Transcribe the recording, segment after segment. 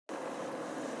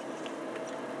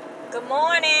Good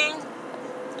morning.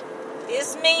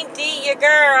 It's me, D, your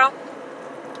girl.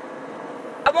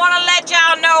 I want to let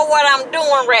y'all know what I'm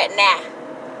doing right now.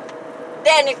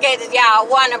 Then in case y'all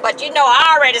wondering, but you know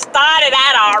I already started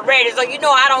out already, so you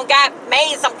know I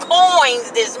made some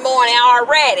coins this morning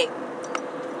already.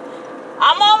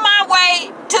 I'm on my way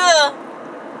to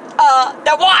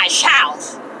the wash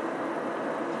house.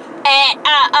 And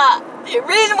the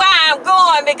reason why I'm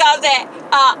going because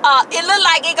it look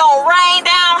like it's gonna rain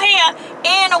down here.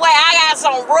 Anyway, I got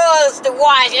some rugs to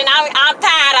wash, and I'm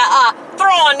tired of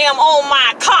throwing them on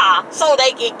my car so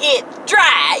they can get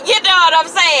dry. You know what I'm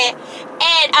saying?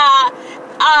 And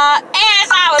as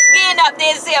I was getting up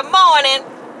this here morning,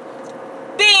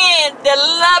 being the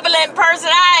lovely person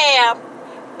I am,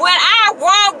 when I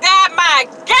walked out my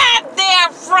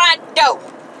goddamn front door,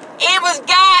 it was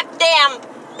goddamn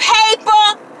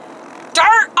paper,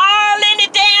 dirt all in the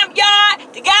damn yard.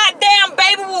 The goddamn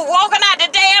baby was walking out the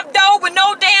damn door with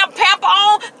no damn pamper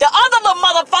on. The other little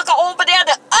motherfucker over there,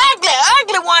 the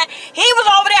ugly one, he was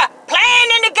over there playing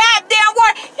in the goddamn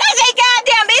water. I say,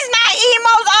 goddamn, it's not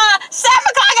emos 7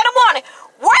 o'clock in the morning.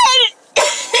 Where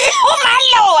oh my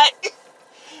Lord.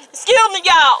 Excuse me,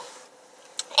 y'all.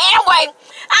 Anyway,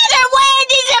 I said, where is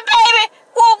this baby?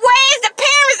 Well, where's the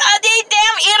parents of these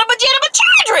damn illegitimate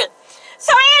children?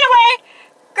 So anyway,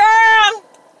 girl,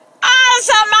 all of a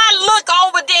sudden I look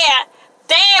over there.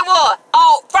 There was,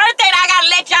 first thing I gotta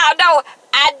let y'all know,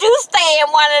 I do stay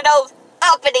in one of those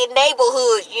uppity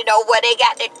neighborhoods, you know, where they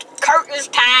got the curtains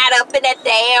tied up in that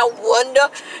damn window.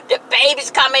 The babies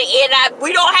coming in.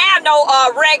 We don't have no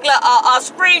regular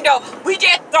screen though. We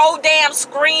just throw damn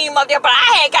scream up there. But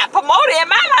I had got promoted in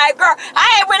my life, girl. I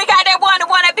had really got that one, the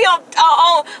one that be on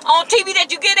TV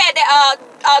that you get at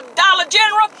the Dollar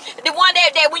General. The one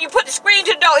that when you put the screen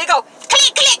to the door, it go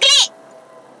click, click, click.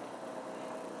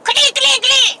 Click, click,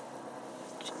 click.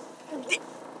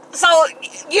 So,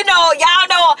 you know, y'all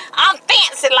know I'm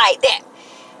fancy like that.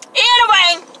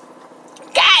 Anyway,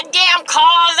 goddamn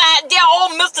cars out there.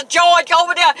 Old Mr. George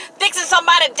over there fixing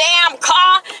somebody's damn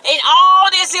car. And all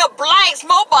this here black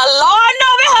smoke. But Lord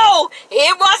know behold,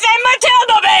 it wasn't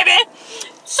Matilda, baby.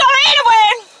 So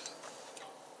anyway,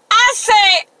 I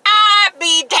say, I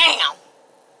be damn.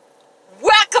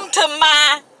 Welcome to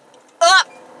my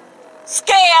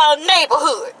upscale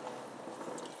neighborhood.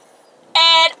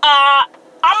 And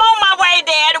I'm on my way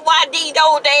there to watch these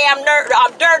old damn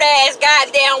dirt ass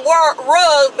goddamn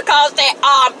rugs because they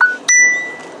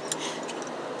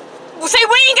see,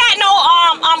 we ain't got no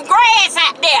grass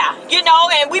out there, you know,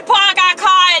 and we park our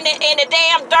car in the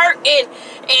damn dirt and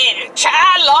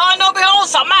child, Lord no behold,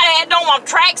 somebody had done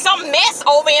track some mess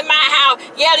over in my house.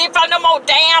 Yeah, they from them old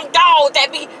damn dogs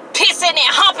that be pissing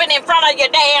and humping in front of your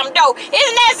damn door. Isn't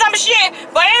that some shit?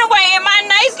 But anyway, in my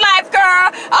nice life,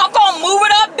 girl, I'm gonna move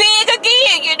it up big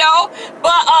again, you know.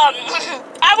 But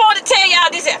I want to tell y'all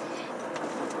this here.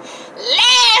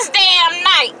 Last damn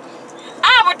night,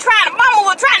 Mama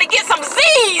was trying to get some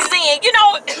Z's in. You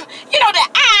know, the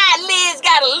eyelids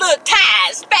got a little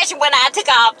tired, especially when I took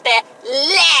off that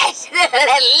lashes.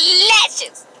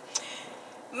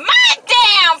 My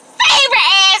damn favorite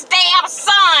ass damn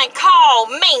son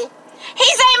called me. He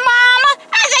said, Mama.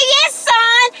 I said, yes,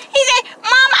 son. He said,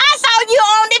 Mama, I saw you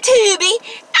on the Tubi.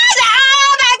 I said,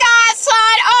 oh my God,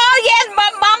 son. Oh yes,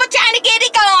 Mama trying to get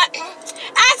it going.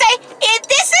 I say, if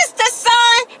this is the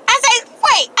son, I say,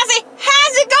 wait. I say,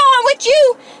 how's it going with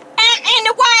you and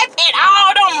the wife and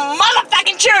all them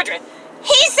motherfucking children?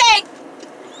 He said,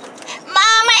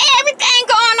 Mama, everything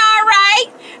going all right.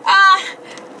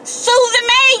 Susan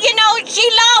May, you know, she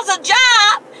lost a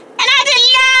job. And I did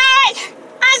not.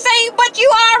 I say, but you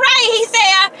all right? He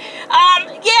said,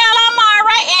 yeah, I'm all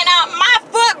right. And my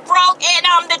foot broke and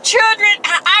the children,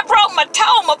 I broke my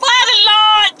toe. My Father,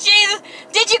 Lord Jesus,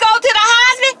 did you go to the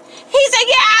hospital? He said,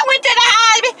 yeah, I went to the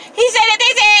hospital. He said that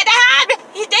they said the hospital.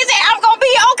 They said I'm gonna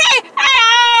be okay.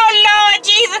 Oh Lord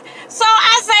Jesus. So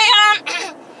I say,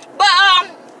 but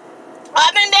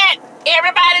other than that,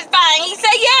 everybody's fine. He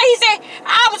said, yeah. He said,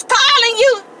 I was calling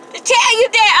you to tell you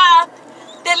that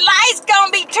the lights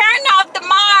gonna be turned off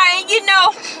tomorrow, and you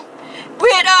know,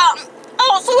 with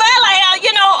Suella,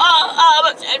 you know,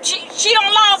 she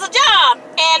done lost a job,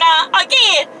 and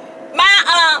again,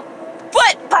 my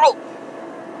foot broke.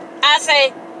 I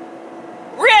say,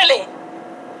 really?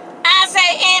 I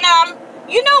say, and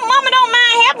you know, Mama don't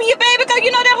mind helping you, baby, because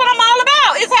you know that's what I'm all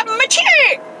about. It's helping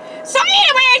mature. So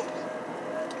anyway,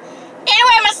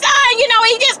 my son, you know,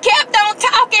 he just kept on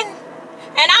talking,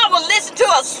 and I would listen to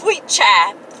a sweet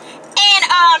child. And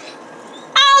all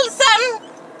of a sudden,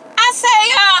 I say,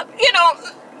 you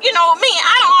know me,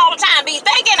 I don't all the time be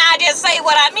thinking. I just say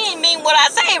what I mean what I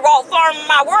say, raw confirm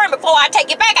my word before I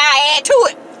take it back. I add to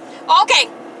it. Okay.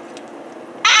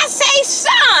 I say,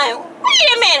 son, wait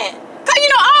a minute. Because, you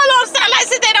know, all of them sound like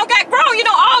since they don't got grown, you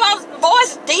know, all of them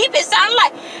voice deep, it sounded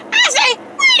like. I say,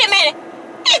 wait a minute.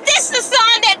 Is this the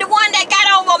son that the one that got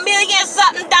over $1 million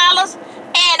something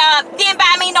and didn't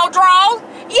buy me no drawers?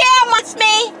 Yeah, it's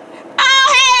me. Oh,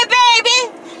 hey, baby.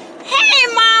 Hey,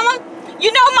 mama. You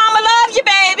know mama loves you,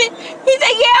 baby. He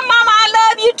said, yeah, mama, I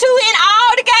love you too, and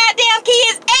all the goddamn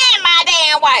kids and my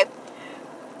damn wife.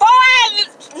 Before I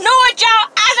knew it, y'all,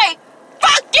 I say,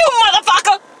 fuck you,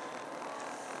 motherfucker.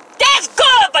 That's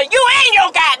good for you and your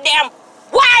goddamn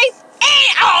wife and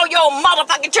all your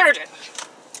motherfucking children.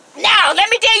 Now, let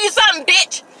me tell you something,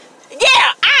 bitch. Yeah,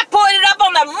 I put it up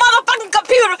on the motherfucking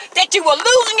computer that you were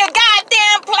losing your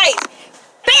goddamn place.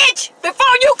 Bitch,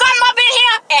 before you come up in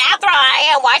here, and after I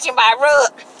am watching my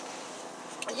rug,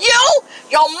 you,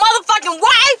 your motherfucking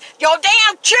wife, your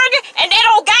damn children, and that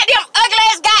old goddamn ugly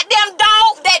ass goddamn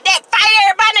dog that fight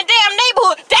everybody in the damn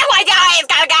neighborhood, that's why y'all ass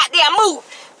gotta goddamn move.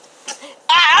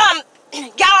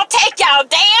 Y'all take y'all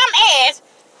damn ass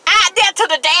out there to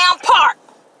the damn park.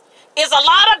 There's a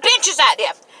lot of benches out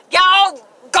there. Y'all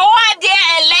go out there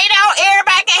and lay down.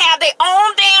 Everybody can have their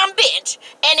own damn bench.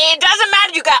 And it doesn't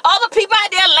matter. You got other people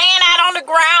out there laying out on the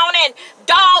ground and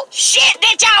dog shit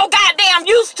that y'all goddamn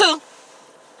used to.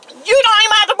 You don't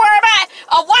even have to worry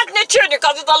about watching the children,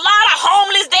 because there's a lot of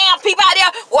homeless damn people out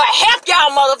there will help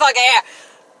y'all motherfucker out.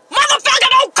 Motherfucker,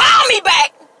 don't call me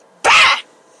back. Bye.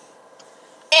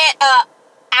 And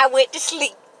I went to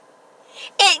sleep.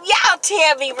 And y'all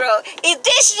tell me, bro, is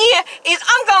this year,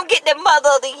 I'm gonna get the Mother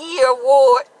of the Year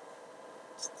award?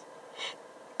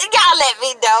 Y'all let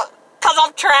me know, because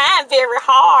I'm trying very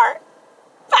hard.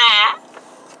 Bye.